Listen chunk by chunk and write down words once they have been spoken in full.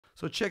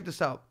So check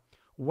this out.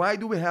 Why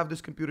do we have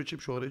this computer chip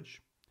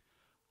shortage?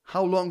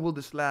 How long will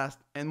this last?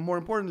 And more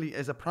importantly,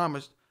 as I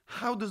promised,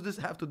 how does this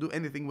have to do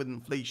anything with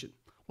inflation?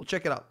 Well,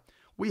 check it out.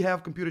 We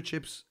have computer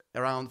chips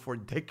around for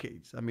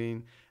decades. I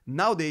mean,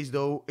 nowadays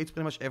though, it's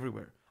pretty much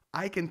everywhere.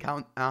 I can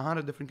count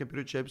 100 different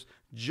computer chips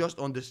just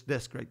on this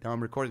desk right now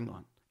I'm recording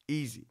on.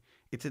 Easy.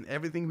 It's in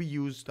everything we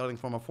use, starting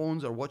from our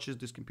phones, our watches,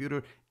 this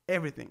computer,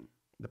 everything.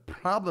 The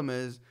problem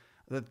is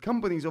that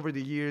companies over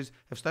the years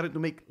have started to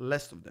make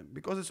less of them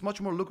because it's much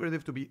more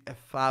lucrative to be a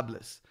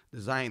fabless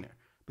designer.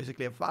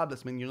 Basically, a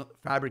fabless means you're not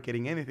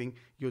fabricating anything,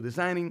 you're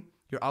designing,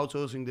 you're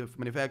outsourcing the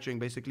manufacturing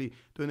basically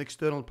to an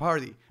external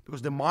party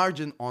because the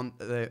margin on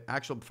the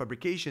actual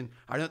fabrication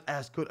are not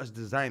as good as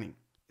designing.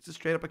 It's a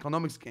straight up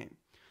economics game.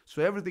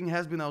 So everything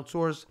has been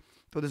outsourced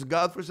to this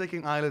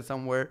godforsaken island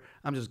somewhere.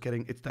 I'm just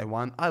kidding. It's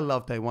Taiwan. I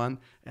love Taiwan.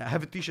 I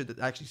have a t-shirt that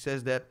actually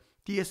says that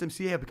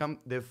TSMC have become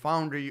the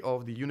foundry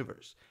of the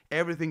universe.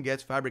 Everything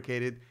gets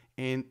fabricated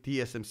in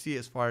TSMC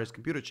as far as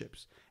computer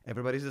chips.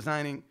 Everybody's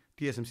designing.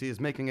 TSMC is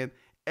making it.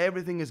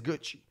 Everything is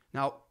Gucci.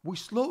 Now, we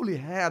slowly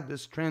had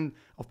this trend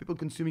of people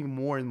consuming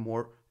more and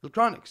more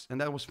electronics, and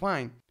that was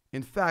fine.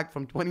 In fact,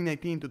 from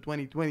 2019 to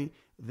 2020,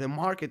 the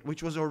market,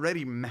 which was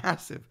already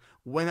massive,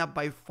 went up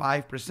by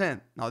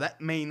 5%. Now, that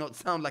may not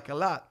sound like a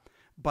lot,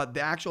 but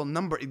the actual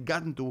number it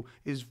got into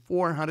is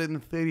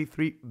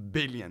 433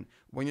 billion.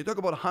 When you talk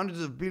about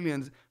hundreds of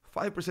billions,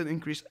 5%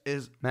 increase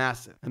is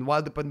massive. And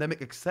while the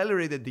pandemic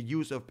accelerated the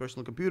use of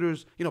personal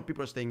computers,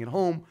 people are staying at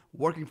home,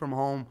 working from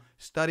home,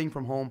 studying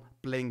from home,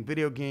 playing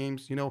video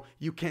games.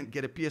 You can't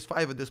get a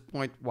PS5 at this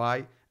point.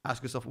 Why?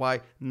 Ask yourself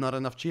why. Not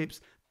enough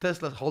chips.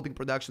 Tesla's holding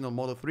production on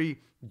Model 3.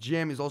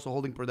 GM is also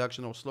holding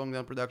production or slowing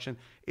down production.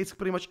 It's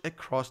pretty much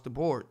across the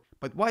board.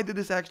 But why did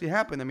this actually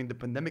happen? I mean, the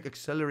pandemic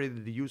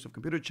accelerated the use of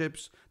computer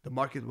chips. The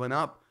market went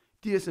up.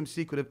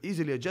 TSMC could have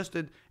easily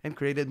adjusted and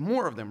created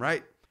more of them,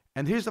 right?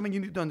 And here's something you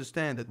need to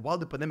understand, that while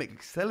the pandemic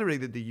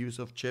accelerated the use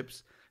of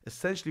chips,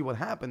 essentially what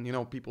happened,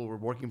 people were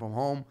working from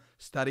home,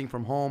 studying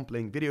from home,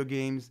 playing video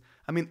games.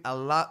 I mean, a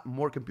lot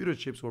more computer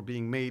chips were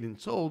being made and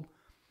sold.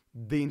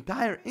 The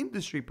entire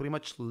industry pretty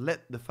much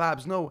let the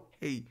fabs know,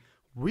 hey,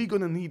 we're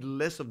going to need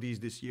less of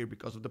these this year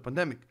because of the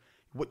pandemic.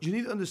 What you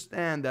need to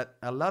understand that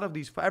a lot of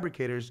these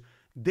fabricators,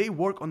 they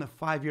work on a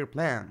 5-year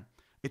plan.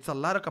 It's a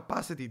lot of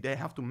capacity. They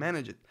have to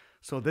manage it.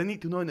 So they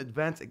need to know in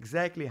advance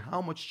exactly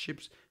how much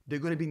chips they're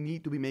going to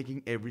need to be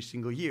making every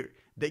single year.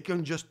 They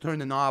can't just turn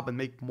the knob and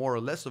make more or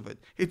less of it.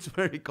 It's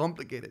very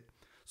complicated.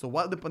 So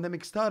while the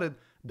pandemic started,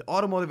 the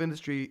automotive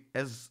industry,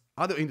 as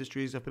other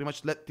industries, have pretty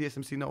much let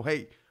TSMC know,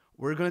 hey,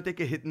 we're going to take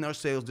a hit in our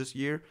sales this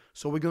year,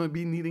 so we're going to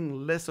be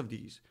needing less of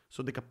these.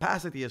 So the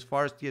capacity as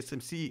far as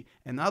TSMC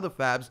and other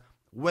fabs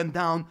went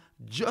down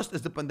just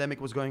as the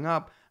pandemic was going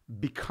up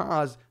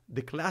because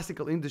the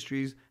classical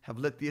industries have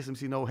let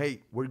TSMC know,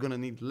 hey, we're going to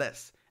need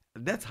less.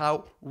 That's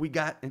how we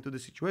got into the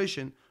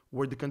situation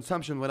where the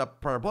consumption went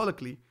up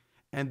parabolically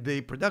and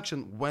the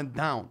production went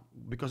down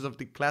because of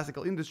the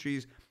classical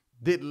industries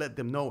did let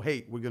them know,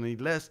 hey, we're going to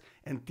need less.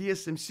 And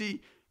TSMC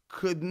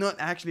could not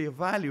actually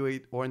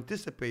evaluate or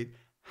anticipate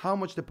how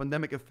much the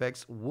pandemic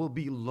effects will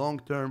be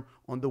long-term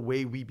on the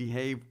way we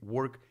behave,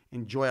 work,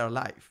 enjoy our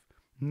life.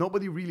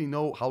 Nobody really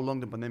know how long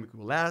the pandemic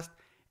will last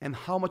and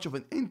how much of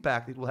an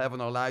impact it will have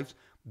on our lives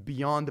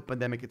beyond the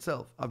pandemic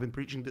itself. I've been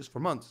preaching this for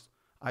months.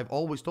 I've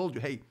always told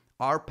you, hey,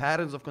 our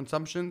patterns of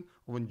consumption,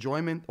 of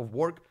enjoyment, of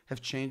work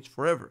have changed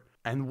forever.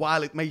 And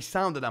while it may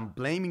sound that I'm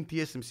blaming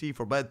TSMC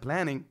for bad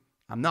planning,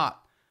 I'm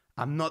not.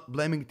 I'm not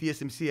blaming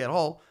TSMC at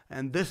all.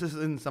 And this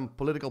isn't some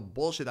political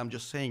bullshit I'm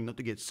just saying not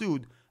to get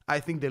sued. I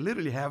think they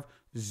literally have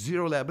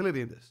zero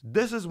liability in this.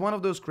 This is one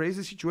of those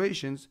crazy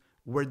situations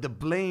where the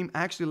blame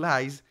actually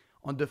lies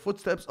on the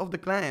footsteps of the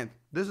client.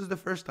 This is the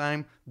first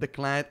time the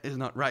client is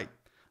not right.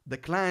 The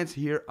clients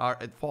here are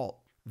at fault.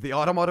 The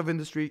automotive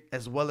industry,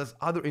 as well as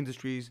other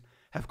industries,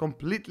 have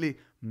completely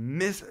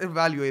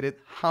misevaluated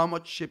how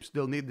much chips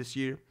they'll need this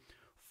year.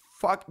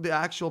 Fuck the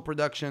actual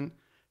production,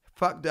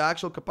 fuck the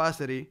actual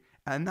capacity,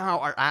 and now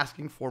are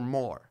asking for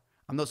more.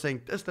 I'm not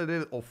saying Tesla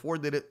did it or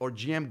Ford did it or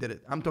GM did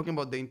it. I'm talking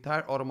about the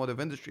entire automotive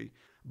industry.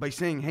 By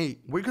saying, hey,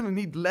 we're going to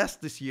need less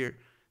this year,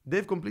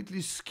 they've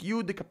completely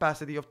skewed the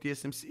capacity of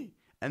TSMC.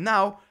 And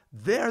now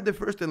they're the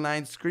first in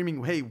line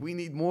screaming, hey, we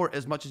need more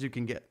as much as you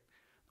can get.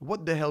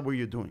 What the hell were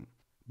you doing?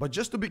 But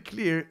just to be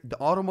clear, the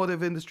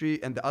automotive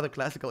industry and the other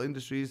classical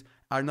industries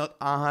are not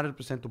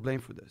 100% to blame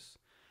for this.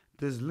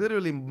 There's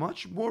literally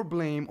much more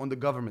blame on the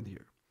government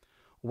here.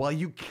 While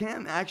you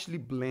can actually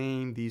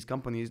blame these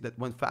companies that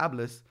went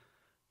fabless,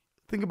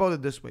 think about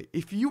it this way.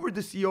 If you were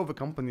the CEO of a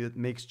company that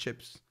makes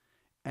chips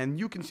and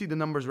you can see the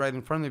numbers right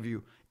in front of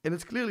you, and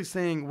it's clearly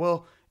saying,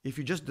 well, if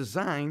you just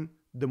design,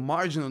 the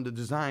margin on the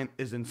design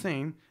is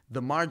insane,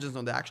 the margins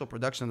on the actual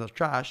production are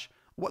trash,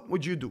 what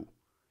would you do?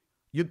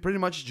 You'd pretty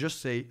much just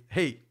say,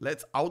 hey,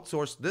 let's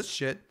outsource this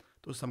shit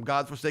to some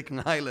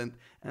godforsaken island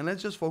and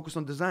let's just focus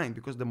on design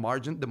because the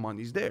margin, the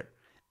money's there.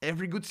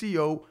 Every good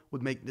CEO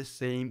would make the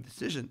same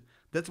decision.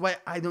 That's why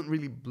I don't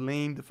really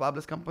blame the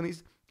fabless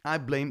companies. I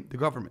blame the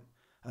government.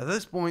 At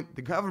this point,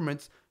 the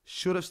governments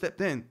should have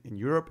stepped in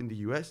Europe, in the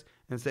US,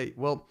 and say,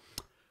 well,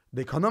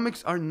 the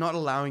economics are not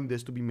allowing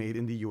this to be made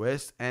in the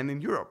US and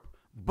in Europe.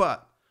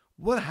 But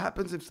what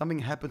happens if something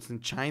happens in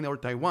China or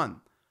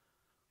Taiwan?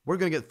 We're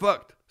gonna get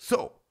fucked.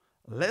 So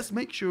let's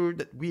make sure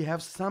that we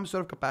have some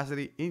sort of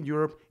capacity in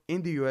Europe,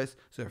 in the US,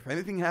 so if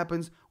anything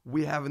happens,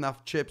 we have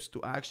enough chips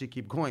to actually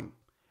keep going.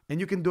 And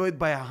you can do it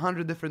by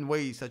 100 different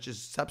ways, such as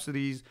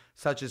subsidies,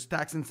 such as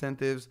tax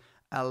incentives,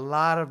 a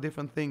lot of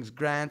different things,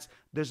 grants.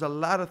 There's a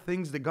lot of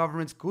things the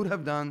governments could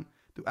have done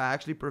to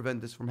actually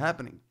prevent this from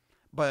happening.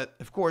 But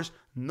of course,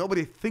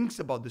 nobody thinks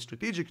about this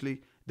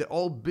strategically. They're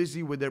all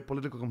busy with their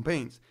political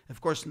campaigns.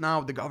 Of course,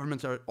 now the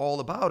governments are all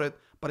about it,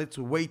 but it's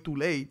way too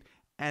late.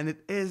 And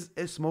it is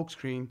a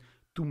smokescreen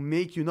to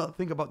make you not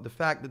think about the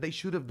fact that they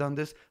should have done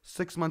this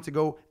 6 months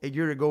ago, a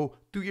year ago,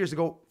 2 years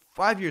ago,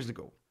 5 years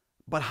ago.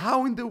 But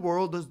how in the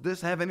world does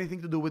this have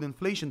anything to do with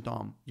inflation,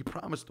 Tom? You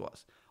promised to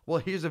us. Well,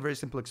 here's a very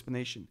simple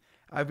explanation.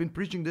 I've been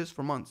preaching this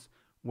for months.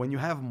 When you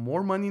have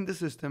more money in the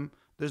system,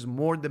 there's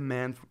more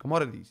demand for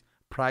commodities.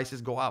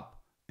 Prices go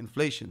up.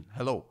 Inflation,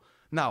 hello.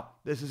 Now,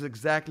 this is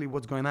exactly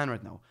what's going on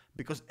right now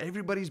because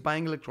everybody's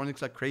buying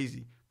electronics like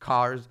crazy.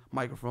 Cars,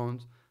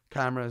 microphones,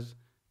 cameras,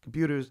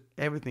 computers,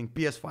 everything.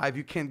 PS5,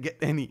 you can't get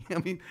any. I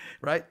mean,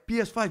 right?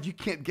 PS5, you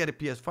can't get a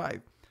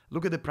PS5.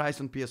 Look at the price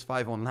on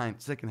PS5 online,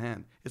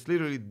 secondhand. It's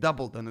literally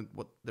double than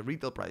what the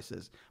retail price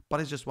is.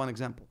 But it's just one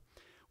example.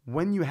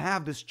 When you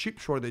have this chip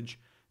shortage,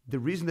 the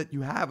reason that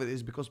you have it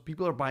is because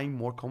people are buying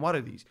more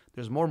commodities.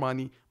 There's more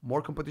money,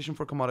 more competition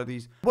for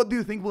commodities. What do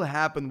you think will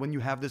happen when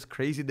you have this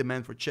crazy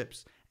demand for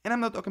chips? And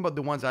I'm not talking about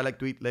the ones I like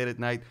to eat late at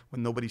night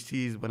when nobody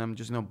sees, when I'm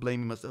just,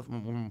 blaming myself,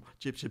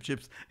 chips.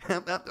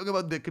 I'm talking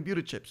about the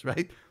computer chips,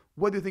 right?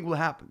 What do you think will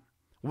happen?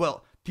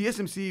 Well,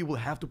 TSMC will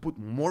have to put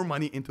more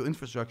money into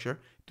infrastructure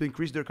to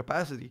increase their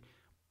capacity.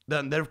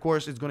 Then, of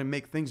course, it's going to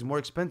make things more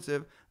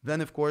expensive.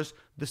 Then, of course,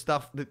 the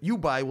stuff that you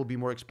buy will be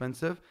more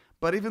expensive.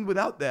 But even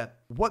without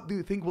that, what do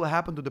you think will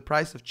happen to the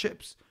price of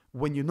chips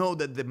when you know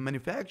that the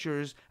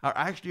manufacturers are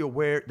actually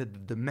aware that the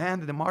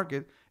demand in the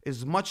market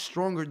is much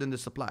stronger than the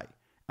supply?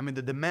 I mean,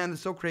 the demand is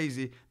so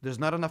crazy, there's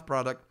not enough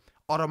product.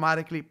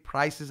 Automatically,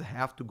 prices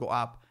have to go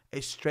up.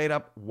 A straight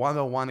up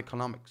 101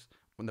 economics.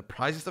 When the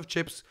prices of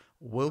chips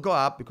will go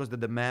up because the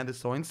demand is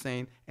so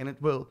insane, and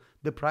it will,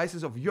 the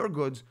prices of your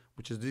goods,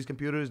 which is these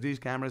computers, these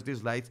cameras,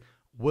 these lights,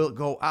 will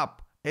go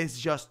up. It's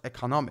just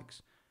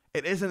economics.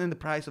 It isn't in the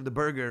price of the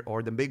burger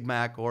or the Big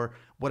Mac or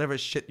whatever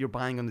shit you're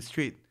buying on the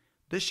street.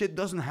 This shit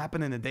doesn't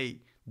happen in a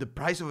day. The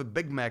price of a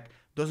Big Mac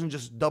doesn't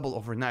just double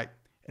overnight.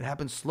 It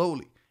happens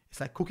slowly. It's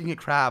like cooking a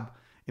crab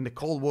in the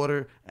cold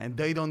water and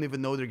they don't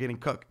even know they're getting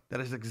cooked. That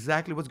is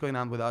exactly what's going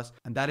on with us.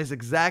 And that is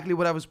exactly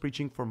what I was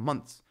preaching for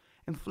months.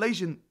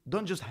 Inflation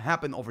don't just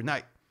happen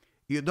overnight.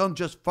 You don't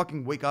just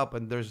fucking wake up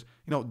and there's,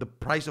 the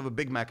price of a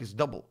Big Mac is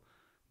double.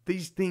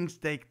 These things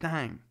take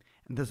time.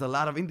 And there's a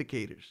lot of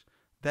indicators.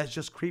 That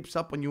just creeps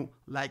up on you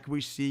like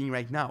we're seeing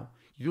right now.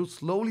 You'll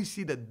slowly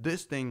see that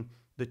this thing,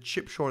 the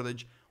chip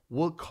shortage,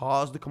 will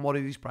cause the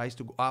commodities price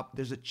to go up.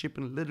 There's a chip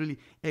in literally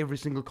every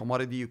single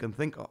commodity you can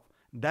think of.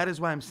 That is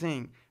why I'm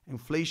saying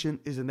inflation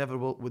is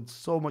inevitable with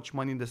so much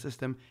money in the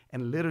system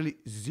and literally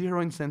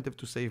zero incentive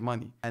to save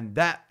money. And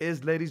that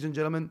is, ladies and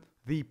gentlemen,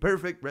 the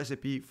perfect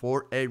recipe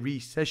for a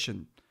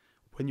recession.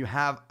 When you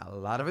have a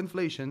lot of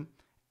inflation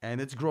and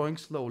it's growing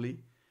slowly,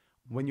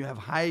 when you have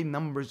high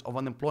numbers of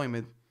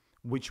unemployment,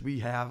 which we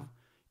have,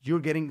 you're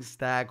getting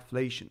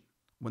stagflation.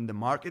 When the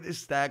market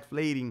is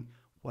stagflating,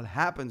 what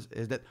happens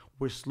is that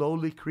we're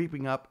slowly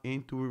creeping up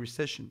into a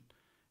recession.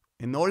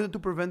 In order to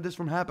prevent this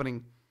from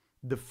happening,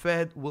 the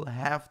Fed will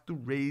have to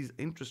raise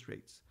interest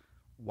rates.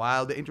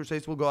 While the interest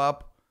rates will go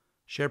up,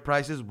 share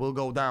prices will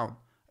go down.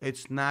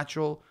 It's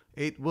natural.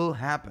 It will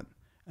happen.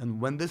 And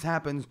when this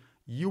happens,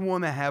 you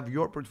want to have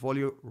your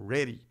portfolio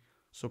ready.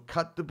 So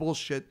cut the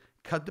bullshit,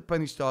 cut the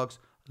penny stocks.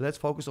 Let's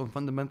focus on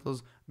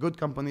fundamentals, good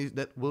companies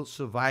that will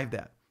survive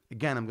that.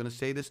 Again, I'm going to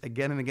say this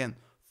again and again.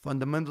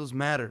 Fundamentals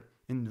matter.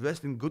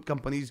 Invest in good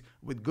companies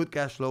with good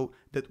cash flow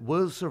that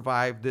will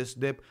survive this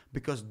dip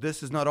because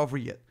this is not over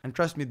yet. And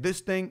trust me, this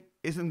thing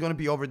isn't going to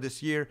be over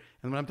this year.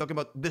 And when I'm talking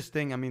about this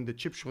thing, I mean the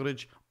chip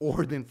shortage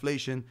or the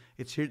inflation.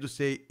 It's here to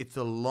say it's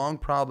a long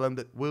problem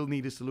that will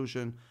need a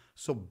solution.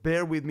 So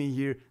bear with me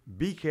here.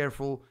 Be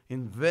careful.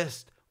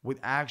 Invest with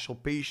actual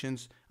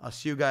patience. I'll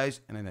see you guys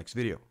in the next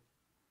video.